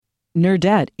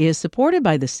Nerdette is supported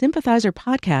by the Sympathizer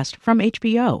podcast from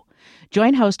HBO.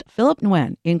 Join host Philip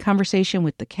Nguyen in conversation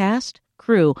with the cast,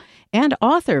 crew, and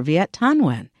author Viet Thanh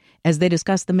Nguyen as they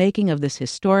discuss the making of this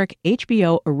historic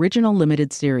HBO original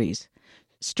limited series.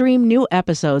 Stream new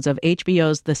episodes of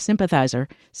HBO's The Sympathizer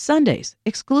Sundays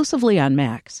exclusively on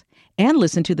Max, and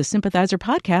listen to the Sympathizer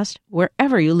podcast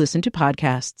wherever you listen to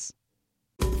podcasts.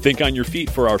 Think on your feet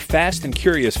for our Fast and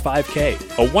Curious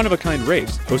 5K, a one-of-a-kind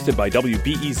race hosted by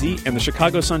WBEZ and the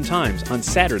Chicago Sun-Times on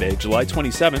Saturday, July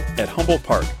 27th at Humboldt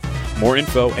Park. More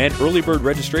info and early bird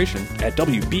registration at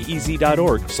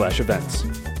wbez.org/events.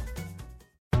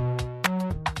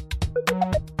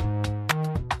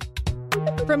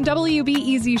 From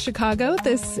WBEZ Chicago,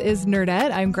 this is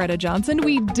Nerdette. I'm Greta Johnson.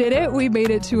 We did it. We made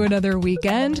it to another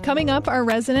weekend. Coming up, our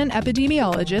resident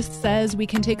epidemiologist says we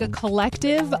can take a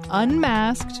collective,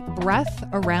 unmasked breath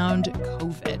around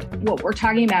COVID. What we're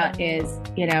talking about is,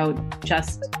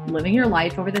 just living your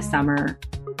life over the summer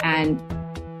and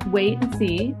wait and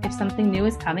see if something new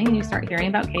is coming and you start hearing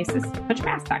about cases, put your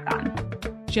mask back on.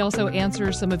 She also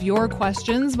answers some of your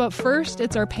questions, but first,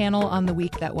 it's our panel on the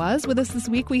week that was. With us this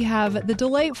week, we have the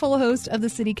delightful host of the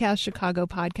CityCast Chicago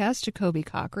podcast, Jacoby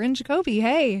Cochran. Jacoby,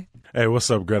 hey. Hey,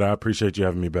 what's up, Greta? I appreciate you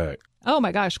having me back. Oh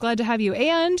my gosh, glad to have you.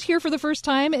 And here for the first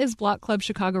time is Block Club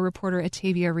Chicago reporter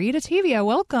Atavia Reed. Atavia,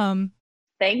 welcome.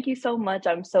 Thank you so much.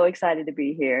 I'm so excited to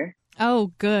be here.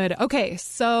 Oh, good. Okay,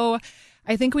 so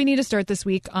I think we need to start this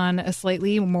week on a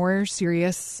slightly more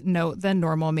serious note than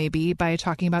normal, maybe, by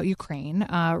talking about Ukraine.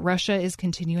 Russia is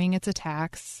continuing its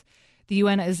attacks. The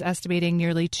UN is estimating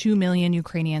nearly 2 million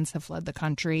Ukrainians have fled the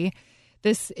country.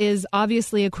 This is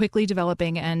obviously a quickly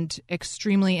developing and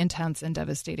extremely intense and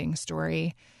devastating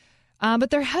story.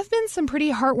 But there have been some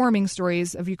pretty heartwarming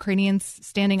stories of Ukrainians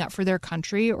standing up for their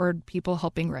country or people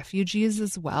helping refugees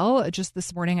as well. Just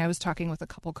this morning, I was talking with a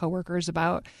couple coworkers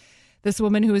about this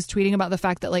woman who was tweeting about the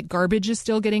fact that garbage is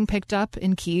still getting picked up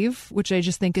in Kyiv, which I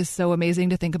just think is so amazing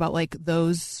to think about,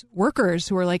 those workers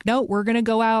who are like, no, we're going to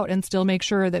go out and still make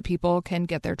sure that people can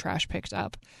get their trash picked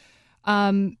up.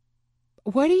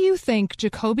 What do you think,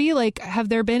 Jacoby? Have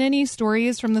there been any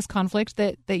stories from this conflict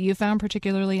that you found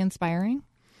particularly inspiring?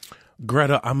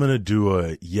 Greta, I'm going to do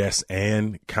a yes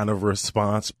and kind of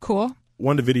response. Cool.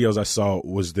 One of the videos I saw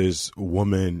was this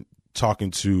woman talking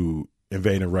to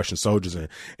invading Russian soldiers and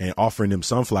offering them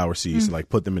sunflower seeds to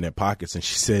put them in their pockets. And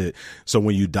she said, so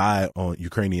when you die on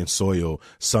Ukrainian soil,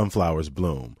 sunflowers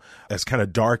bloom. As kind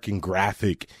of dark and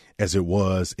graphic as it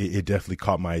was, it definitely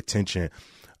caught my attention.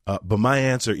 But my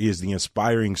answer is the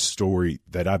inspiring story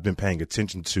that I've been paying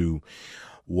attention to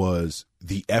was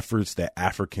the efforts that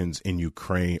Africans in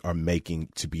Ukraine are making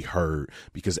to be heard.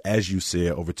 Because as you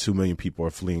said, over 2 million people are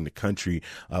fleeing the country.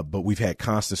 But we've had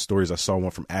constant stories. I saw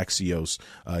one from Axios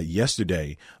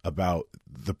yesterday about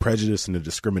the prejudice and the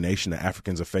discrimination that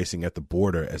Africans are facing at the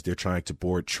border as they're trying to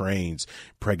board trains.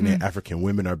 Pregnant African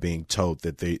women are being told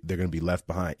that they're going to be left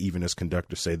behind, even as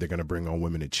conductors say they're going to bring on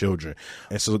women and children.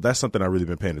 And so that's something I've really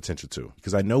been paying attention to,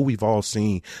 because I know we've all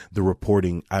seen the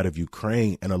reporting out of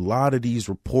Ukraine, and a lot of these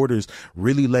reporters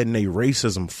really letting their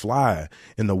racism fly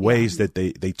in the ways that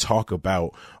they talk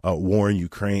about war in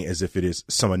Ukraine as if it is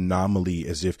some anomaly,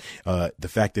 as if the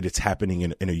fact that it's happening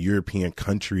in a European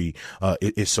country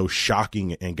is so shocking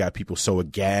and got people so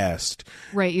aghast.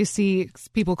 Right. You see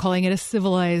people calling it a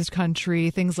civilized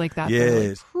country, things like that.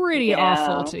 Yes. Pretty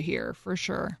awful to hear, for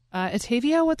sure.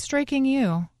 Atavia, what's striking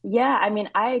you? Yeah,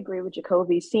 I agree with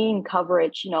Jacoby. Seeing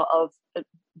coverage, of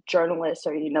journalists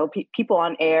or, people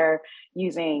on air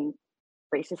using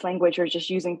racist language or just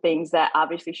using things that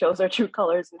obviously shows their true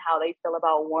colors and how they feel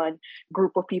about one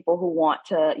group of people who want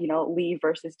to, leave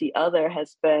versus the other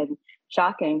has been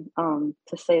shocking,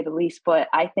 to say the least. But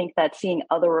I think that seeing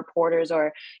other reporters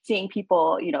or seeing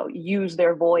people, use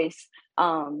their voice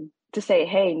to say,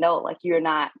 hey, no, you're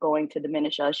not going to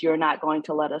diminish us. You're not going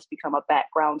to let us become a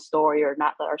background story or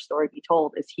not let our story be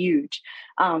told is huge.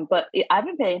 But I've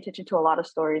been paying attention to a lot of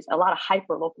stories, a lot of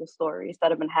hyper-local stories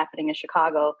that have been happening in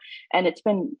Chicago. And it's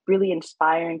been really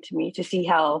inspiring to me to see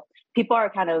how people are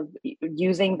kind of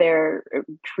using their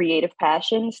creative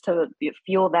passions to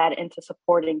fuel that into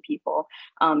supporting people.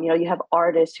 You have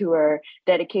artists who are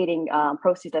dedicating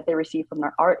proceeds that they receive from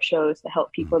their art shows to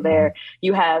help people there.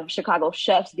 You have Chicago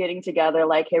chefs getting together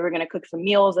hey, we're going to cook some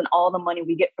meals and all the money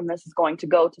we get from this is going to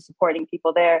go to supporting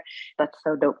people there. That's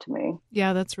so dope to me.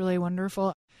 Yeah, that's really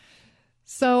wonderful.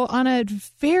 So on a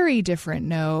very different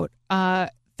note,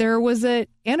 there was an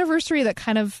anniversary that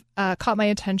kind of caught my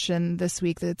attention this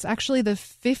week. It's actually the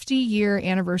 50-year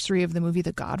anniversary of the movie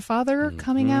The Godfather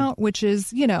coming out, which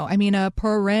is, a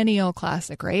perennial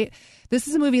classic, right? This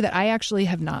is a movie that I actually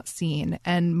have not seen.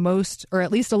 And most, or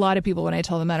at least a lot of people, when I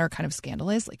tell them that, are kind of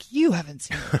scandalized. Like, you haven't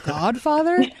seen The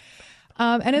Godfather?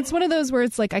 And it's one of those where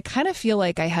it's like, I kind of feel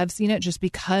like I have seen it just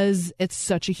because it's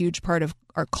such a huge part of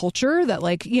our culture that,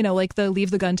 like, like the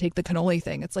leave the gun, take the cannoli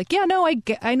thing. It's like, yeah, no,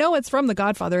 I know it's from The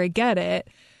Godfather. I get it.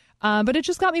 But it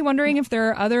just got me wondering if there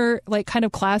are other, like, kind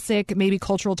of classic, maybe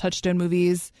cultural touchstone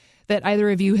movies that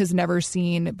either of you has never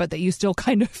seen, but that you still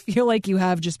kind of feel like you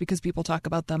have just because people talk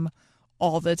about them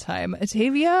all the time.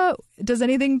 Atavia, does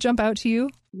anything jump out to you?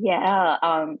 Yeah,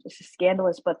 this is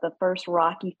scandalous, but the first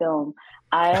Rocky film,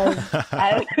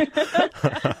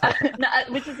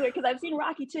 which is weird because I've seen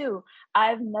Rocky too.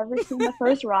 I've never seen the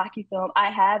first Rocky film.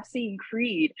 I have seen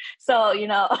Creed, so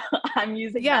I'm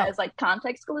using that as like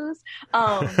context clues.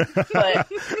 But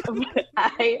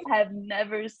I have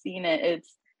never seen it.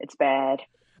 It's bad.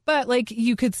 But, like,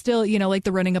 you could still, like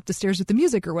the running up the stairs with the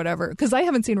music or whatever, because I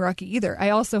haven't seen Rocky either.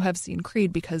 I also have seen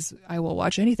Creed because I will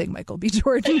watch anything Michael B.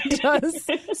 Jordan does,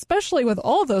 especially with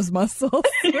all those muscles.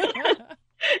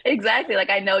 Exactly.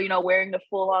 Like, I know, wearing the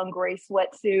full-on gray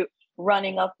sweatsuit,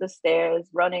 running up the stairs,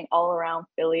 running all around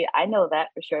Philly. I know that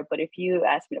for sure. But if you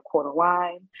ask me to quote a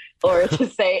line or to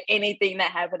say anything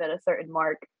that happened at a certain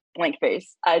mark, blank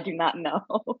face, I do not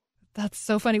know. That's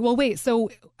so funny. Well, wait, so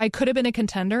I Could Have Been a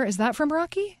Contender. Is that from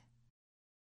Rocky?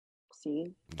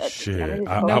 See? Shit.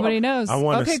 Nobody knows.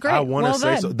 Okay, great. I want to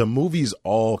say so. The movies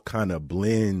all kind of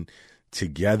blend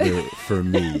together for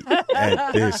me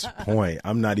at this point.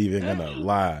 I'm not even going to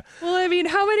lie. Well, I mean,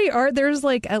 how many are there's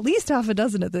like at least half a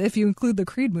dozen of them if you include the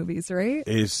Creed movies, right?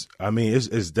 It's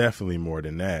definitely more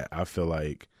than that. I feel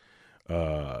like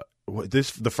the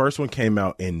first one came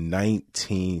out in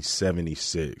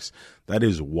 1976. That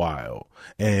is wild.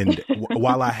 And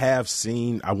while I have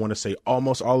seen, I want to say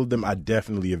almost all of them, I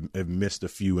definitely have missed a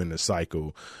few in the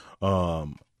cycle.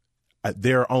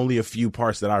 There are only a few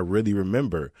parts that I really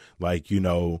remember. Like,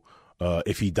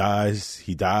 if he dies,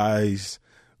 he dies.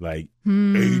 Like,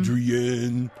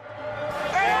 Adrian.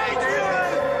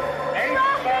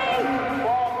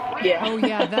 Yeah. Oh,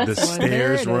 yeah, that's the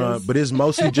stairs run. But it's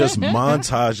mostly just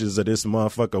montages of this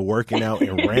motherfucker working out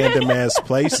in random ass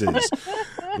places.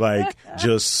 Like,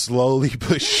 just slowly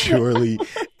but surely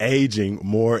aging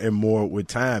more and more with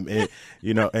time. And,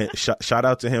 and shout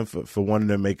out to him for wanting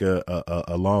to make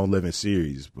a long living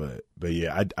series. But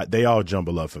yeah, they all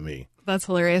jumble up for me. That's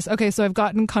hilarious. Okay, so I've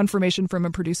gotten confirmation from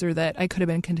a producer that I Could Have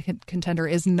Been Contender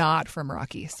is not from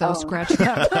Rocky. So scratch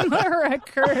that from the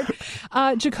record.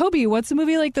 Jacoby, what's a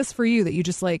movie like this for you that you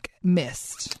just like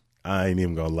missed? I ain't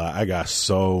even gonna lie. I got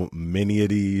so many of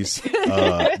these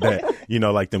that,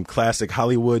 like them classic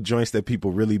Hollywood joints that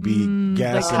people really be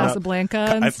gassing like Casablanca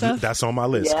up. and stuff. That's on my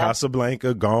list. Yeah.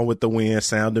 Casablanca, Gone with the Wind,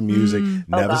 Sound of Music.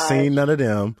 Never seen none of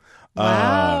them.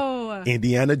 Wow.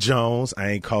 Indiana Jones.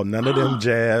 I ain't called none of them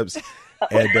jabs.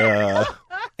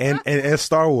 And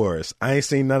Star Wars. I ain't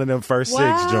seen none of them first 6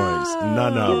 joints.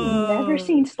 None of them. You've never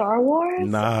seen Star Wars?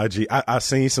 Nah, G. I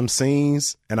seen some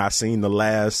scenes and I seen the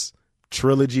last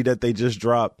trilogy that they just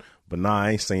dropped, but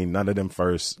I ain't seen none of them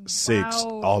first 6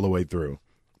 all the way through.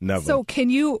 Never. So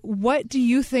what do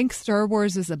you think Star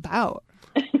Wars is about?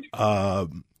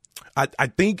 I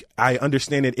think I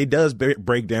understand it. It does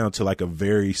break down to like a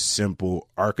very simple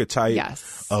archetype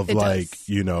of like,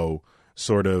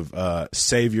 sort of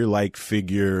savior-like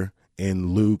figure in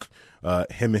Luke.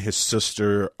 Him and his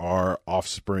sister are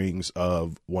offsprings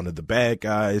of one of the bad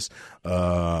guys.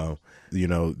 The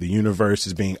universe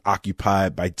is being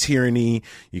occupied by tyranny.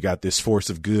 You got this force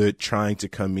of good trying to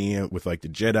come in with like the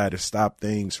Jedi to stop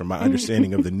things. From my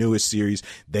understanding of the newest series,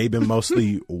 they've been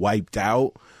mostly wiped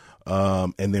out.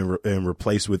 And then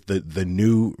replaced with the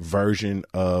new version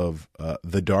of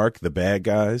the Dark, the bad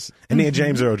guys, and then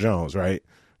James Earl Jones, right?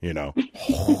 I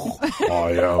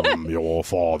am your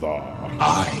father.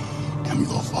 I am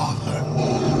your father.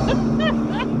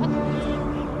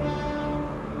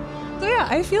 So yeah,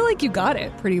 I feel like you got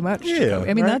it pretty much. Yeah,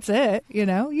 I mean, right? that's it. You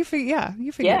figure. Yeah,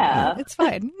 you figure. Yeah. It's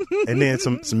fine. And then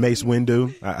some Mace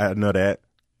Windu. I know that.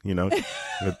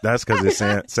 But that's because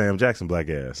it's Sam Jackson black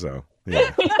ass. So yeah.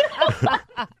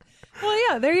 Well,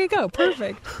 yeah, there you go.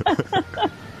 Perfect.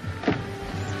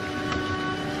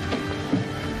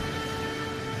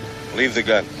 Leave the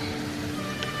gun.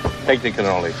 Take the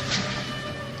cannoli.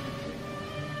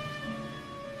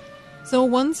 So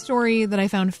one story that I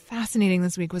found fascinating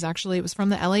this week was it was from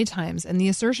the LA Times, and the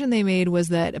assertion they made was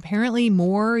that apparently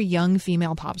more young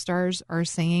female pop stars are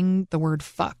saying the word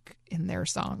fuck in their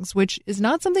songs, which is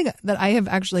not something that I have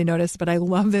actually noticed, but I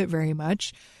love it very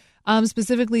much.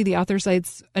 Specifically, the author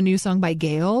cites a new song by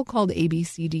Gayle called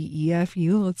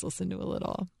ABCDEFU. Let's listen to a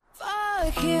little.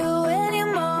 Fuck you, any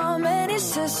mom, any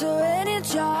sister, any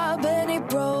job, any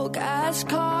broke ass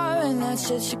car, and that's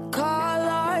shit you call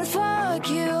art. Fuck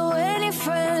you, any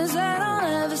friends that I'll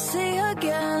never see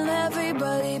again.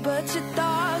 Everybody but your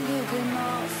dog, you can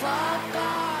all fuck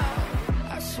off.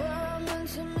 I swear I'm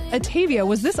into me. Atavia,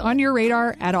 was this on your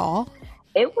radar at all?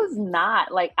 It was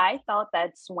not. Like, I thought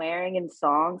that swearing in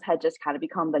songs had just kind of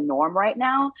become the norm right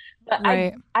now. But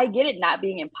right. I get it not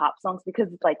being in pop songs, because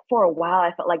like for a while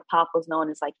I felt like pop was known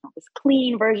as like, you know, this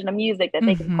clean version of music that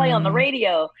they could play on the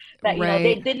radio that, you know,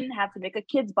 they didn't have to make a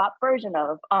kids bop version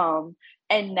of.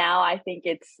 And now I think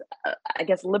it's, I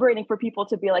guess, liberating for people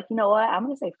to be like, you know what, I'm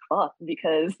going to say fuck,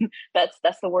 because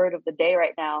that's the word of the day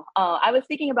right now. I was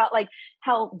thinking about like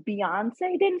how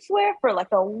Beyonce didn't swear for like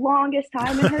the longest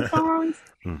time in her songs.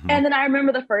 And then I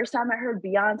remember the first time I heard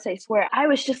Beyonce swear, I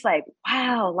was just like,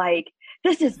 wow, like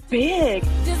this is big.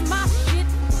 This my shit.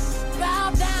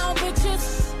 Bow down,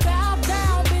 bitches. Bow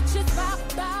down, bitches.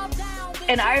 Bow down, bitches.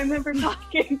 And I remember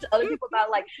talking to other people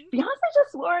about like, Beyonce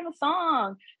just swore in a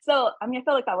song. So, I mean, I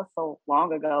felt like that was so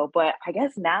long ago, but I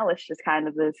guess now it's just kind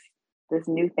of this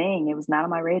new thing. It was not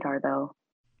on my radar though.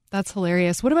 That's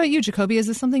hilarious. What about you, Jacoby? Is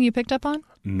this something you picked up on?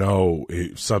 No,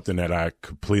 it's something that I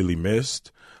completely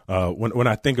missed. When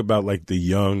I think about like the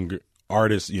young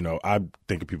artists, you know, I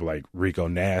think of people like Rico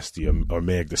Nasty or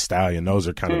Meg Thee Stallion. Those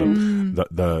are kind of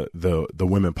the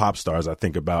women pop stars I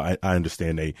think about. I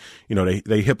understand they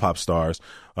hip hop stars.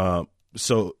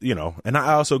 So, you know, and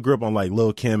I also grew up on like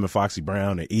Lil' Kim and Foxy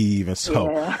Brown and Eve. And so,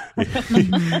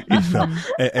 you know,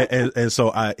 and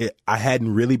so I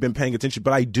hadn't really been paying attention,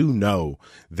 but I do know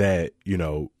that, you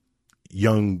know,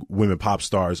 young women pop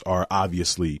stars are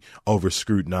obviously over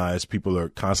scrutinized. People are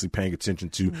constantly paying attention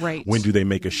to when do they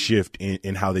make a shift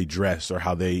in how they dress or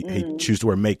how they choose to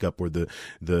wear makeup or the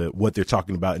what they're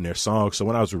talking about in their songs. So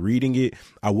when I was reading it,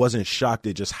 I wasn't shocked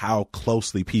at just how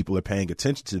closely people are paying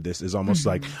attention to this. It's almost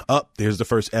like, there's the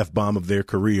first F-bomb of their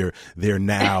career. They're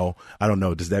now, I don't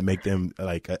know, does that make them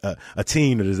like a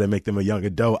teen or does that make them a young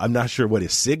adult? I'm not sure what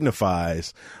it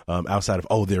signifies outside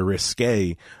of, they're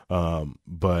risque.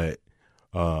 But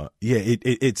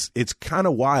it's kind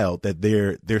of wild that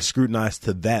they're scrutinized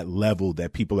to that level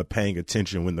that people are paying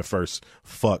attention when the first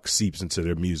fuck seeps into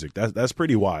their music. That's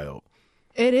pretty wild.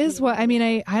 It is what I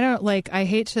mean. I don't like. I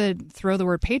hate to throw the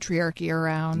word patriarchy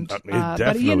around,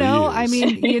 but you know, is. I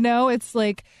mean, you know, it's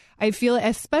like I feel,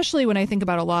 especially when I think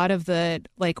about a lot of the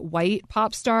like white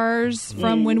pop stars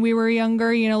from when we were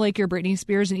younger. You know, like your Britney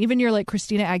Spears and even your like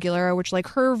Christina Aguilera, which like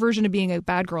her version of being a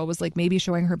bad girl was like maybe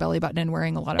showing her belly button and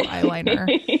wearing a lot of eyeliner.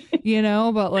 You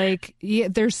know, but like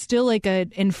there's still like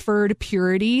an inferred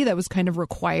purity that was kind of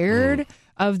required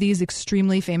of these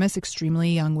extremely famous, extremely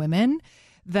young women.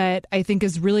 That I think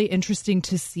is really interesting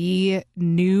to see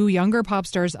new younger pop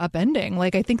stars upending.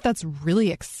 Like, I think that's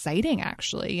really exciting,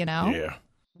 actually, you know?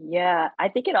 Yeah, I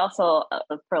think it also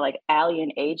for like Allie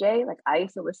and AJ, like I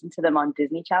used to listen to them on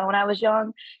Disney Channel when I was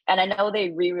young, and I know they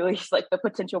re-released like the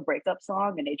Potential Breakup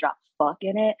song and they dropped fuck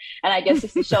in it, and I guess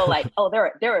just to show like,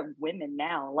 they're women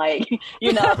now, like,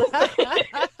 you know.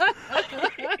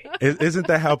 Isn't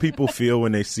that how people feel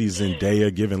when they see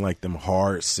Zendaya giving like them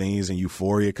hard scenes in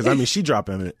Euphoria? Because I mean, she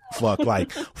dropping fuck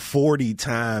like 40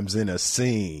 times in a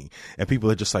scene, and people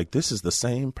are just like, this is the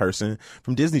same person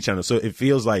from Disney Channel. So it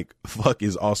feels like fuck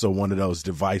is also one of those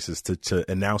devices to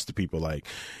announce to people like,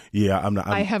 I'm not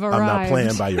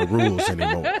playing by your rules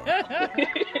anymore.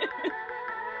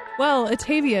 Well,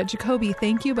 Atavia, Jacoby,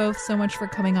 thank you both so much for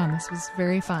coming on. This was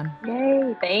very fun.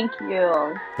 Yay, thank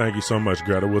you. Thank you so much,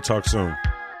 Greta. We'll talk soon.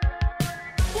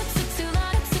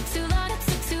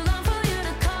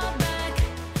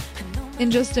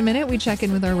 In just a minute, we check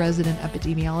in with our resident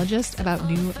epidemiologist about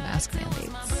new mask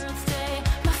mandates.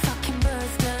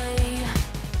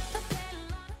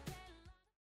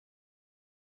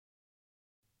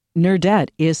 Nerdette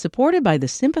is supported by the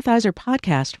Sympathizer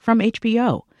podcast from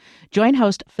HBO. Join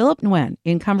host Philip Nguyen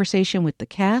in conversation with the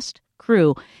cast,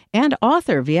 crew, and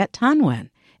author Viet Thanh Nguyen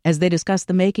as they discuss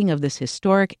the making of this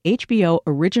historic HBO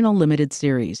original limited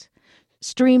series.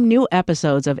 Stream new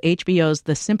episodes of HBO's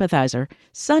The Sympathizer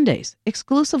Sundays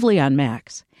exclusively on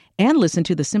Max, and listen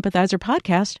to the Sympathizer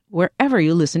podcast wherever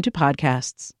you listen to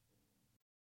podcasts.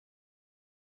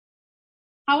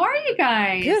 How are you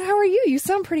guys? Good. How are you? You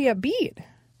sound pretty upbeat.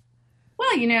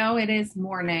 Well, you know, it is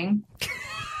morning.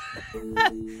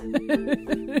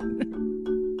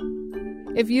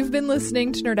 If you've been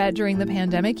listening to Nerdette during the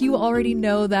pandemic, you already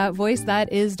know that voice.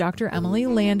 That is Dr. Emily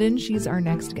Landon. She's our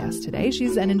next guest today.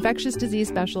 She's an infectious disease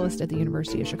specialist at the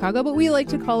University of Chicago, but we like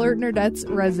to call her Nerdette's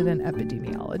resident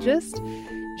epidemiologist.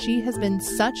 She has been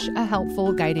such a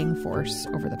helpful guiding force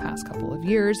over the past couple of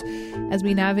years as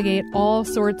we navigate all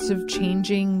sorts of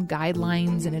changing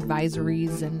guidelines and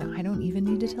advisories. And I don't even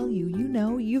need to tell you, you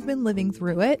know, you've been living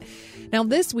through it. Now,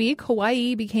 this week,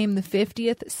 Hawaii became the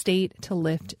 50th state to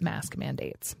lift mask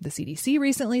mandates. The CDC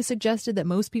recently suggested that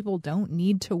most people don't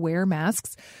need to wear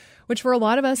masks, which for a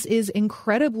lot of us is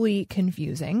incredibly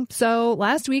confusing. So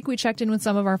last week, we checked in with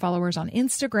some of our followers on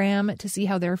Instagram to see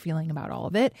how they're feeling about all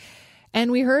of it. And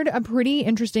we heard a pretty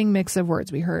interesting mix of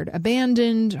words. We heard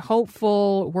abandoned,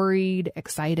 hopeful, worried,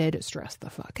 excited, stressed the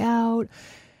fuck out.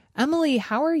 Emily,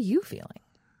 how are you feeling?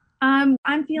 I'm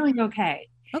feeling okay.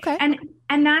 Okay.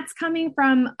 And that's coming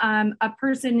from a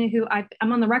person who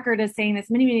I'm on the record as saying this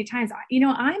many, many times. You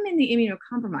know, I'm in the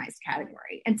immunocompromised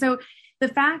category. And so the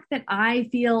fact that I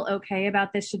feel okay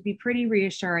about this should be pretty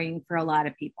reassuring for a lot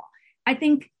of people. I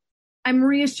think I'm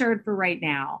reassured for right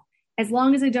now. As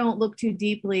long as I don't look too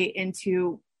deeply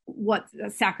into what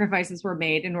sacrifices were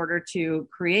made in order to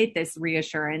create this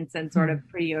reassurance and sort of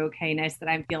pretty okayness that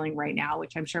I'm feeling right now,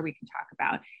 which I'm sure we can talk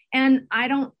about. And I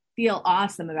don't feel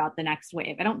awesome about the next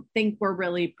wave. I don't think we're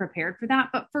really prepared for that.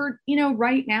 But for, you know,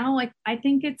 right now, like, I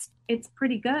think it's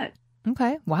pretty good.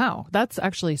 Okay. Wow. That's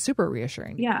actually super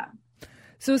reassuring. Yeah.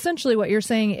 So essentially what you're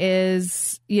saying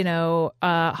is, you know,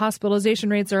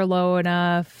 hospitalization rates are low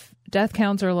enough. Death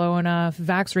counts are low enough,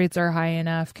 vax rates are high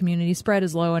enough, community spread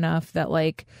is low enough that,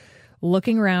 like,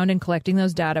 looking around and collecting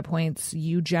those data points,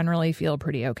 you generally feel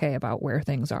pretty okay about where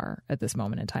things are at this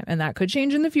moment in time. And that could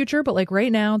change in the future, but like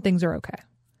right now, things are okay.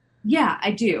 Yeah,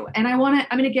 I do. And I'm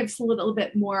going to give a little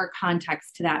bit more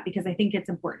context to that because I think it's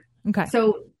important. Okay.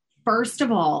 So first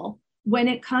of all, when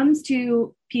it comes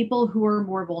to people who are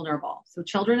more vulnerable, so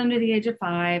children under the age of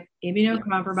 5,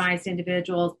 immunocompromised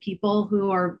individuals, people who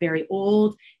are very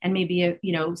old and maybe,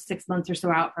 6 months or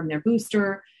so out from their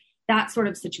booster, that sort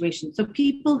of situation. So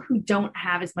people who don't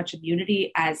have as much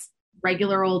immunity as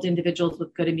regular old individuals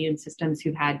with good immune systems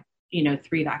who've had,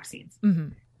 3 vaccines. Mm-hmm.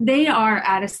 They are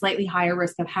at a slightly higher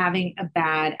risk of having a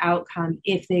bad outcome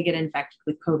if they get infected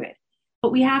with COVID.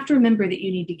 But we have to remember that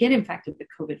you need to get infected with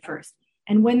COVID first.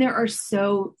 And when there are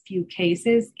so few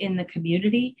cases in the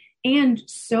community and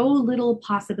so little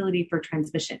possibility for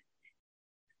transmission.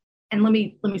 And let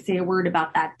me say a word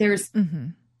about that. There's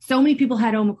so many people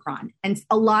had Omicron and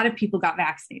a lot of people got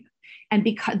vaccinated. And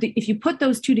because if you put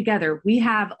those two together, we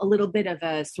have a little bit of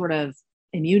a sort of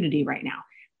immunity right now.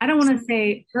 I don't want to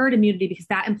say herd immunity because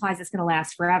that implies it's going to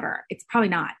last forever. It's probably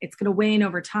not. It's going to wane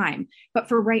over time. But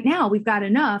for right now, we've got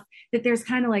enough that there's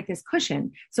kind of like this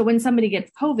cushion. So when somebody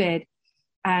gets COVID,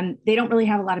 they don't really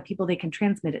have a lot of people they can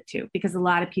transmit it to because a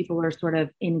lot of people are sort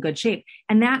of in good shape.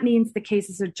 And that means the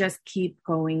cases are just keep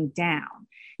going down.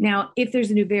 Now, if there's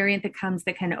a new variant that comes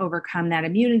that can overcome that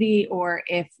immunity, or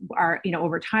if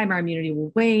over time our immunity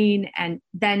will wane, and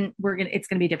then it's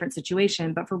going to be a different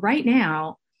situation. But for right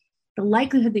now, the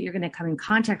likelihood that you're going to come in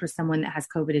contact with someone that has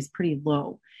COVID is pretty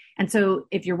low. And so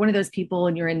if you're one of those people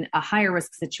and you're in a higher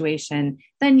risk situation,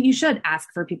 then you should ask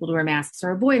for people to wear masks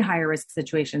or avoid higher risk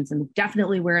situations, and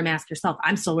definitely wear a mask yourself.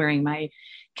 I'm still wearing my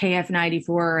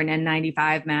KF94 and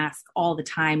N95 mask all the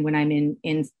time when I'm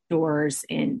in stores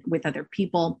with other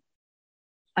people.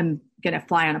 I'm going to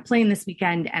fly on a plane this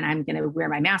weekend and I'm going to wear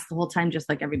my mask the whole time, just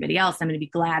like everybody else. I'm going to be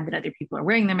glad that other people are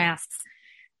wearing their masks.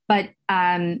 But,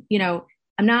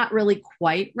 I'm not really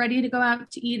quite ready to go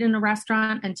out to eat in a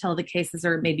restaurant until the cases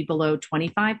are maybe below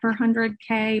 25 per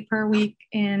 100K per week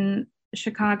in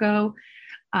Chicago.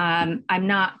 I'm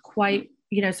not quite,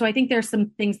 so I think there's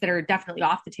some things that are definitely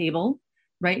off the table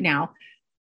right now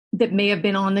that may have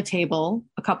been on the table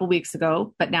a couple weeks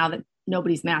ago, but now that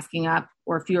nobody's masking up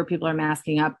or fewer people are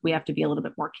masking up, we have to be a little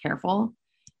bit more careful.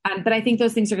 But I think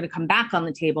those things are going to come back on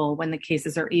the table when the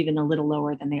cases are even a little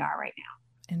lower than they are right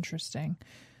now. Interesting.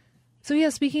 So yeah,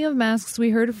 speaking of masks, we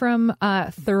heard from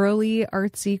Thoroughly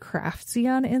Artsy Craftsy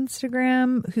on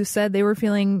Instagram, who said they were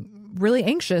feeling really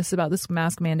anxious about this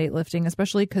mask mandate lifting,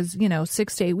 especially because,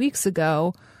 6 to 8 weeks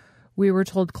ago, we were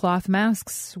told cloth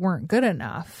masks weren't good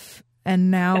enough. And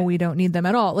now we don't need them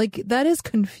at all. Like, that is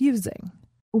confusing.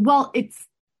 Well,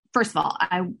 first of all,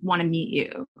 I want to meet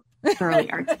you. Thoroughly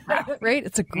Artsy Craftsy. Right?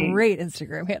 It's a great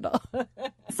Instagram handle.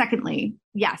 Secondly,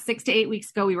 6 to 8 weeks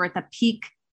ago, we were at the peak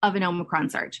of an Omicron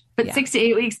surge. But 6 to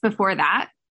 8 weeks before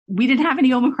that, we didn't have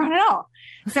any Omicron at all.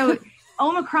 So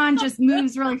Omicron just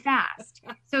moves really fast.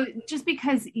 So just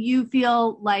because you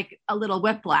feel like a little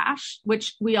whiplash,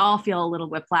 which we all feel a little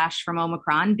whiplash from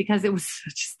Omicron because it was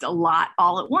just a lot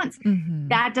all at once,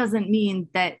 that doesn't mean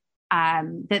that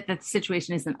that the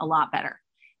situation isn't a lot better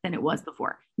than it was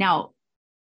before. Now,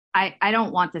 I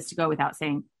don't want this to go without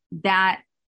saying that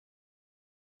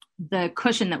the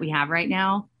cushion that we have right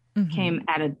now came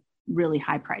at a really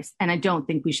high price. And I don't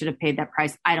think we should have paid that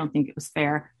price. I don't think it was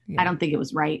fair. I don't think it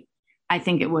was right. I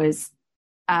think it was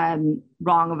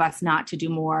wrong of us not to do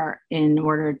more in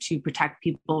order to protect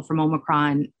people from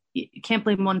Omicron. You can't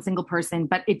blame one single person,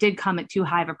 but it did come at too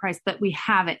high of a price. But we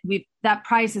have it. That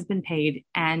price has been paid.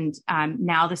 And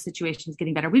now the situation is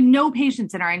getting better. We have no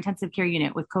patients in our intensive care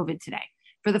unit with COVID today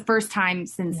for the first time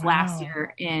since last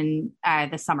year in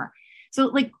the summer. So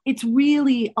like, it's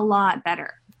really a lot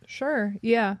better. Sure.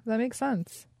 Yeah, that makes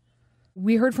sense.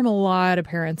 We heard from a lot of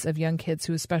parents of young kids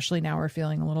who especially now are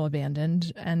feeling a little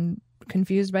abandoned and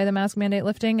confused by the mask mandate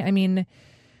lifting. I mean,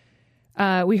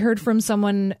 we heard from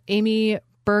someone, Amy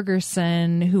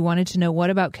Bergerson, who wanted to know, what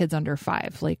about kids under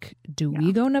 5? Like, do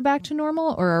we go back to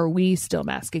normal, or are we still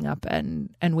masking up and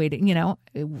waiting? You know,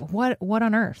 what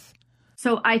on earth?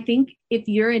 So I think if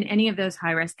you're in any of those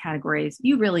high risk categories,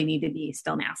 you really need to be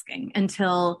still masking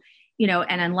until, you know,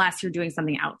 and unless you're doing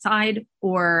something outside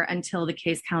or until the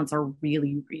case counts are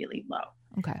really, really low.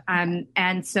 Okay.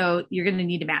 And so you're going to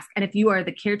need to mask. And if you are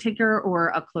the caretaker or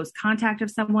a close contact of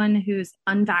someone who's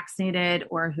unvaccinated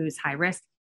or who's high risk,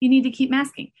 you need to keep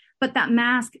masking. But that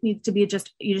mask needs to be you just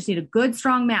need a good,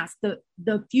 strong mask.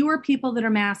 The fewer people that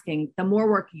are masking, the more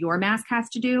work your mask has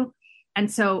to do. And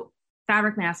so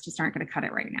fabric masks just aren't going to cut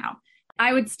it right now.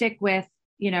 I would stick with,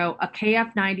 you know, a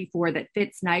KF94 that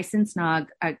fits nice and snug,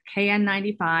 a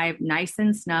KN95 nice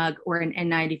and snug, or an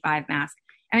N95 mask.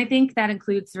 And I think that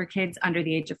includes for kids under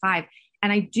the age of 5.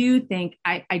 And I do think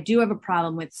I do have a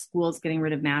problem with schools getting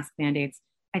rid of mask mandates.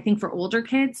 I think for older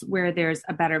kids where there's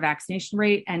a better vaccination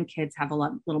rate and kids have a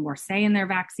little more say in their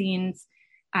vaccines,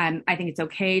 I think it's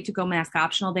okay to go mask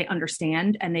optional. They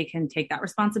understand and they can take that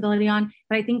responsibility on.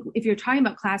 But I think if you're talking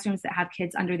about classrooms that have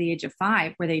kids under the age of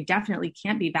 5, where they definitely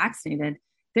can't be vaccinated,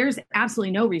 there's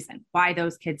absolutely no reason why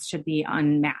those kids should be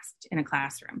unmasked in a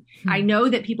classroom. I know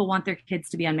that people want their kids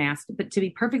to be unmasked, but to be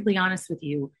perfectly honest with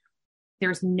you,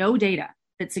 there's no data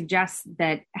that suggests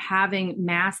that having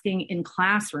masking in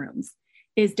classrooms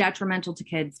is detrimental to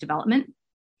kids' development.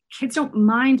 Kids don't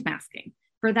mind masking.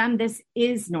 For them, this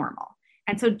is normal.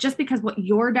 And so just because what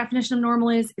your definition of normal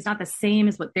is not the same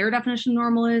as what their definition of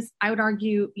normal is, I would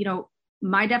argue, you know,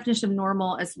 my definition of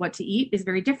normal as what to eat is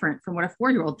very different from what a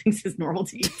 4-year-old thinks is normal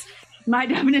to eat. My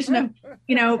definition of,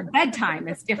 you know, bedtime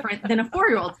is different than a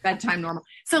 4-year-old's bedtime normal.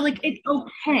 So like, it's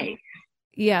okay.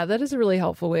 Yeah, that is a really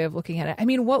helpful way of looking at it. I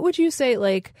mean, what would you say?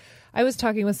 Like, I was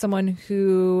talking with someone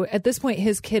who at this point,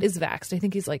 his kid is vaxxed. I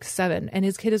think he's like 7, and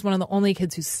his kid is one of the only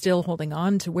kids who's still holding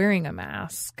on to wearing a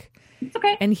mask. It's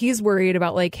okay. And he's worried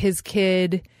about like his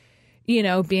kid, you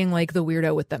know, being like the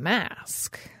weirdo with the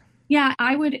mask. Yeah,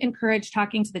 I would encourage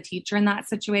talking to the teacher in that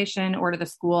situation or to the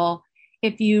school.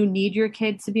 If you need your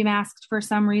kid to be masked for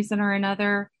some reason or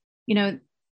another, you know,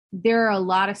 there are a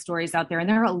lot of stories out there, and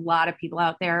there are a lot of people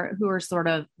out there who are sort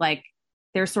of like,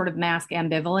 they're sort of mask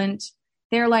ambivalent.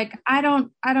 They're like, I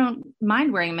don't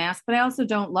mind wearing a mask, but I also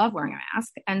don't love wearing a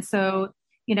mask. And so,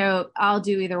 you know, I'll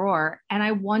do either or. And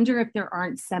I wonder if there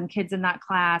aren't some kids in that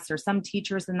class or some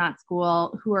teachers in that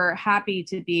school who are happy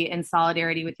to be in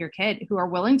solidarity with your kid, who are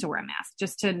willing to wear a mask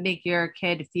just to make your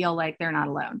kid feel like they're not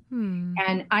alone.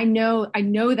 And I know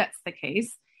that's the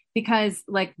case because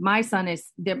like my son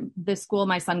is the school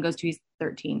my son goes to, he's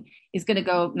 13, is going to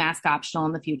go mask optional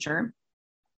in the future.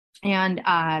 And,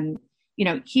 you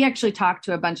know, he actually talked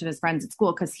to a bunch of his friends at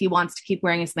school because he wants to keep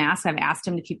wearing his mask. I've asked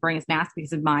him to keep wearing his mask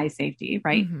because of my safety.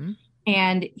 Right.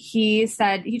 And he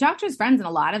said he talked to his friends and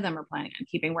a lot of them are planning on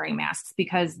keeping wearing masks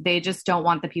because they just don't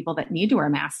want the people that need to wear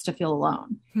masks to feel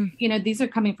alone. You know, these are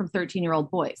coming from 13-year-old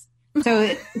boys. So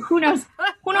who knows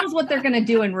what they're going to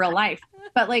do in real life.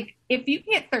 But like, if you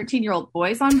can get 13-year-old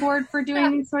boys on board for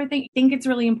doing this sort of thing, I think it's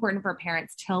really important for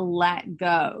parents to let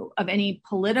go of any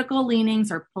political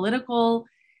leanings or political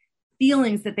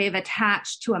feelings that they've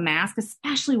attached to a mask,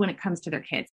 especially when it comes to their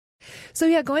kids. So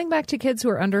yeah, going back to kids who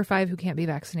are under 5 who can't be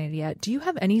vaccinated yet, do you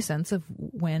have any sense of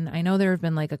when? I know there have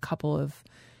been like a couple of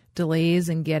delays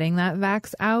in getting that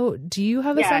vax out. Do you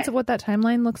have a sense of what that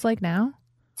timeline looks like now?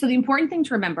 So the important thing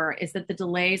to remember is that the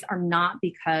delays are not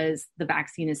because the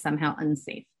vaccine is somehow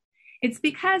unsafe. It's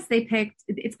because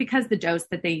the dose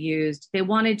that they used, they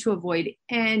wanted to avoid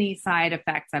any side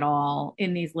effects at all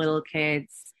in these little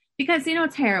kids because,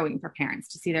 it's harrowing for parents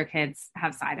to see their kids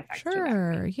have side effects.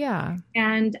 Sure. Yeah.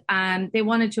 And they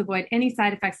wanted to avoid any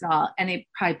side effects at all. And they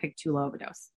probably picked too low of a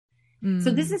dose.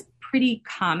 So this is pretty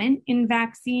common in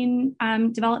vaccine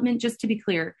development, just to be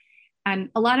clear.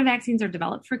 A lot of vaccines are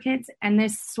developed for kids, and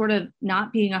this sort of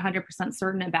not being 100%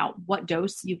 certain about what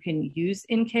dose you can use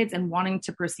in kids and wanting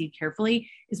to proceed carefully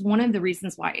is one of the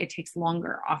reasons why it takes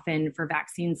longer often for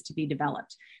vaccines to be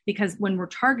developed. Because when we're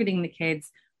targeting the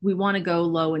kids, we want to go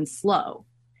low and slow.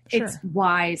 Sure. It's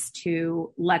wise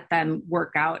to let them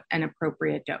work out an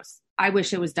appropriate dose. I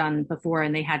wish it was done before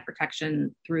and they had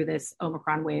protection through this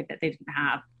Omicron wave that they didn't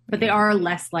have. But they are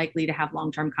less likely to have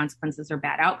long-term consequences or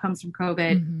bad outcomes from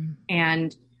COVID. Mm-hmm.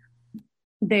 And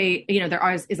there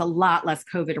is a lot less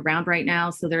COVID around right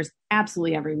now. So there's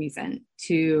absolutely every reason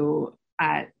to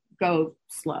go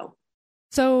slow.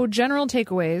 So general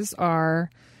takeaways are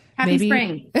happy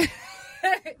spring.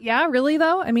 Yeah, really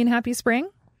though? I mean, happy spring?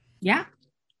 Yeah,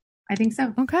 I think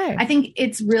so. Okay. I think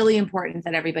it's really important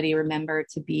that everybody remember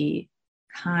to be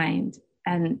kind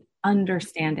and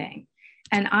understanding.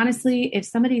 And honestly, if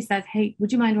somebody says, hey,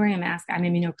 would you mind wearing a mask? I'm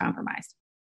immunocompromised.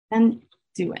 Then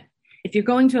do it. If you're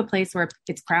going to a place where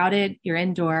it's crowded, you're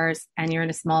indoors and you're in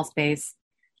a small space,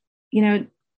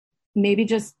 maybe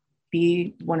just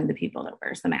be one of the people that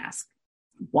wears the mask.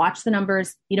 Watch the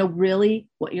numbers. Really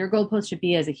what your goalpost should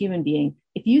be as a human being.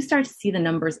 If you start to see the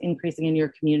numbers increasing in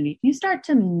your community, if you start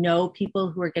to know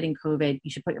people who are getting COVID,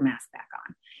 you should put your mask back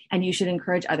on. And you should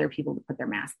encourage other people to put their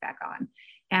mask back on.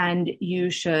 And you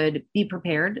should be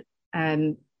prepared,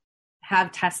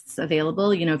 have tests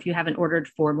available. If you haven't ordered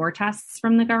 4 more tests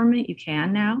from the government, you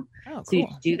can now. Oh, cool. So you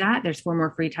can do that. There's 4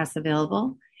 more free tests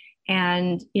available.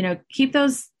 And,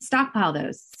 stockpile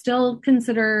those. Still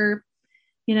consider,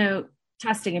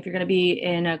 testing if you're going to be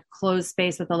in a closed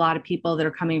space with a lot of people that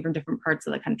are coming from different parts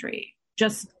of the country.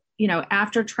 Just,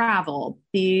 after travel,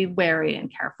 be wary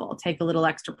and careful. Take a little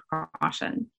extra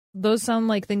precaution. Those sound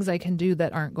like things I can do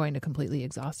that aren't going to completely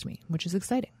exhaust me, which is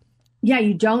exciting. Yeah,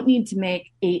 you don't need to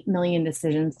make 8 million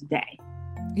decisions a day.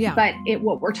 Yeah. But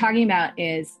what we're talking about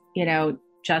is,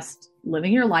 just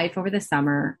living your life over the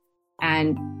summer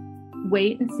and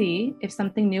wait and see if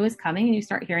something new is coming and you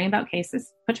start hearing about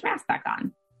cases, put your mask back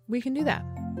on. We can do that.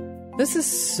 This is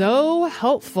so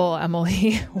helpful,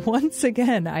 Emily. Once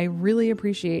again, I really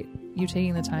appreciate you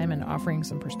taking the time and offering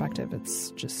some perspective.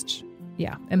 It's just...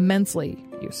 immensely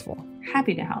useful.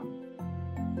 Happy to help.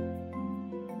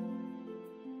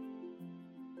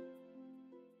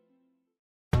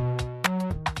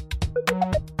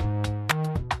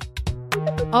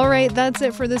 All right, that's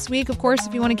it for this week. Of course,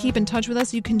 if you want to keep in touch with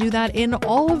us, you can do that in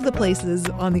all of the places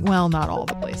not all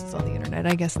the places on the internet.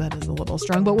 I guess that is a little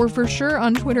strong, but we're for sure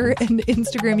on Twitter and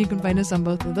Instagram. You can find us on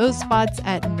both of those spots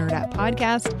at Nerdette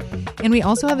Podcast. And we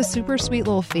also have a super sweet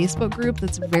little Facebook group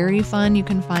that's very fun. You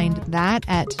can find that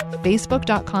at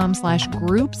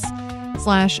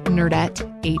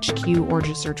facebook.com/groups/NerdetteHQ, or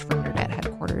just search for Nerdette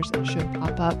Headquarters. It should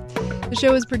pop up. The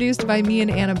show is produced by me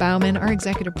and Anna Bauman. Our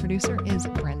executive producer is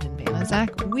Brendan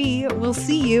Banaszak. We will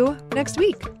see you next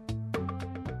week.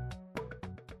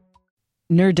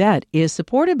 Nerdette is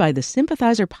supported by the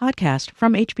Sympathizer podcast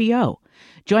from HBO.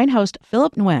 Join host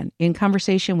Philip Nguyen in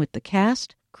conversation with the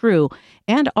cast, crew,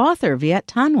 and author Viet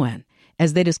Thanh Nguyen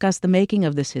as they discuss the making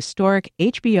of this historic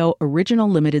HBO original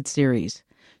limited series.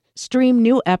 Stream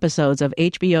new episodes of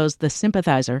HBO's The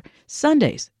Sympathizer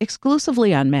Sundays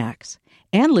exclusively on Max,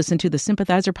 and listen to the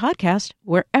Sympathizer podcast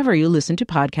wherever you listen to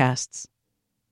podcasts.